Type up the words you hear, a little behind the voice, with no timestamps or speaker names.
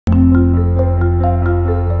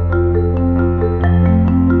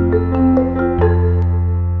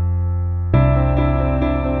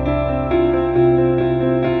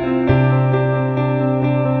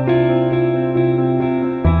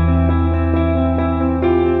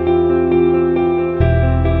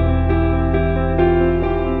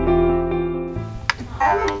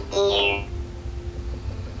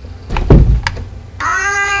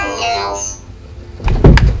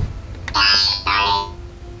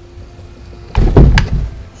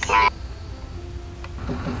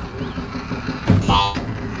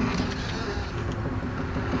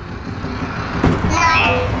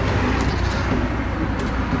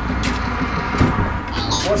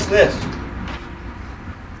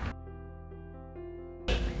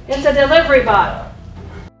It's a delivery bot.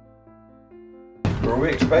 Were we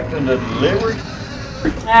expecting a delivery?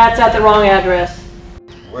 That's at the wrong address.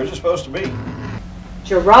 Where's it supposed to be?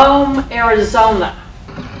 Jerome, Arizona.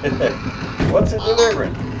 What's it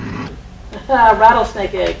delivering? Rattle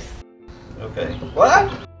Snake Eggs. Okay.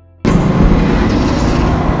 What?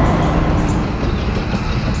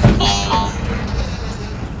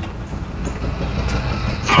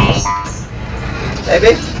 Hey,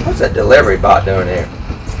 babe, what's that delivery bot doing here?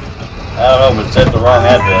 I don't know, but it's at the wrong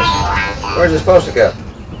address. Where's it supposed to go?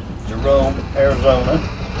 Jerome, Arizona.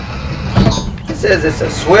 It says it's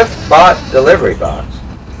a Swift bot delivery box.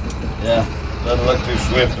 Yeah, doesn't look too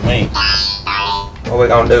swift to me. What are we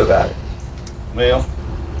gonna do about it? Well,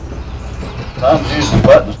 Tom's using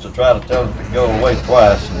buttons to try to tell it to go away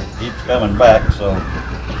twice, and it keeps coming back, so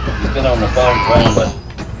he's been on the phone trying to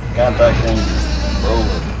contact him for over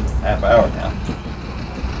a half hour now.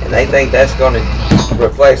 And they think that's gonna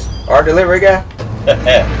replace our delivery guy?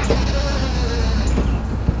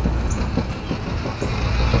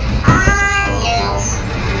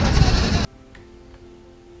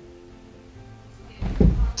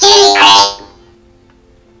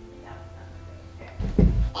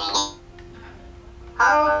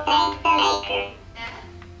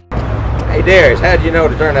 Hey Darius, how did you know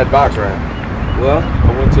to turn that box around? Well,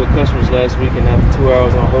 I went to a customer's last week, and after 2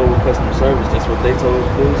 hours on hold with customer service, that's what they told us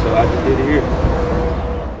to do, so I just did it here.